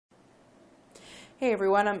Hey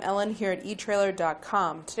everyone, I'm Ellen here at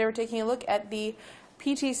etrailer.com. Today we're taking a look at the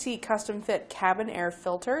PTC Custom Fit Cabin Air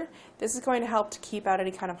Filter. This is going to help to keep out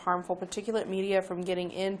any kind of harmful particulate media from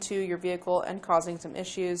getting into your vehicle and causing some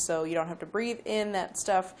issues, so you don't have to breathe in that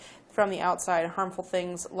stuff from the outside, harmful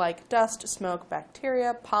things like dust, smoke,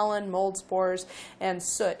 bacteria, pollen, mold spores, and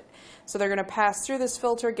soot. So they're going to pass through this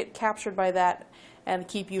filter, get captured by that, and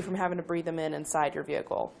keep you from having to breathe them in inside your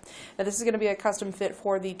vehicle. Now this is going to be a custom fit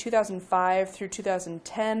for the 2005 through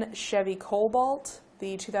 2010 Chevy Cobalt,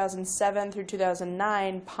 the 2007 through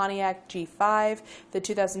 2009 Pontiac G5, the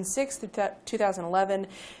 2006 through 2011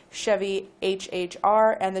 Chevy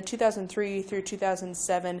HHR, and the 2003 through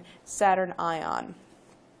 2007 Saturn Ion.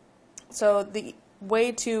 So the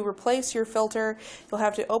way to replace your filter, you'll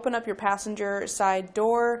have to open up your passenger side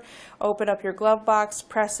door, open up your glove box,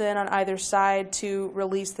 press in on either side to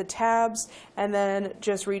release the tabs, and then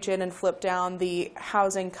just reach in and flip down the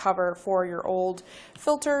housing cover for your old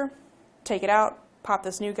filter, take it out, pop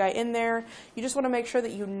this new guy in there. You just want to make sure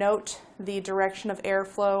that you note the direction of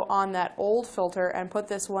airflow on that old filter and put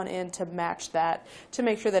this one in to match that, to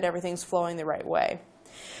make sure that everything's flowing the right way.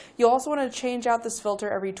 You'll also want to change out this filter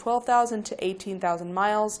every 12,000 to 18,000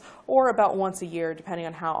 miles, or about once a year, depending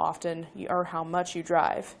on how often or how much you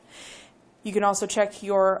drive. You can also check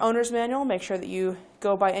your owner's manual, make sure that you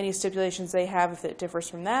go by any stipulations they have if it differs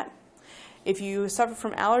from that. If you suffer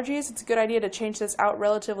from allergies, it's a good idea to change this out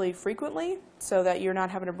relatively frequently so that you're not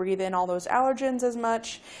having to breathe in all those allergens as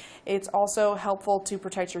much. It's also helpful to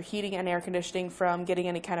protect your heating and air conditioning from getting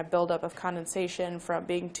any kind of buildup of condensation from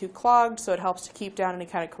being too clogged, so it helps to keep down any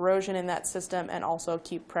kind of corrosion in that system and also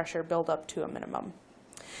keep pressure buildup to a minimum.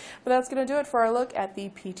 But that's going to do it for our look at the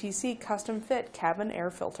PTC Custom Fit Cabin Air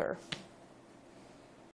Filter.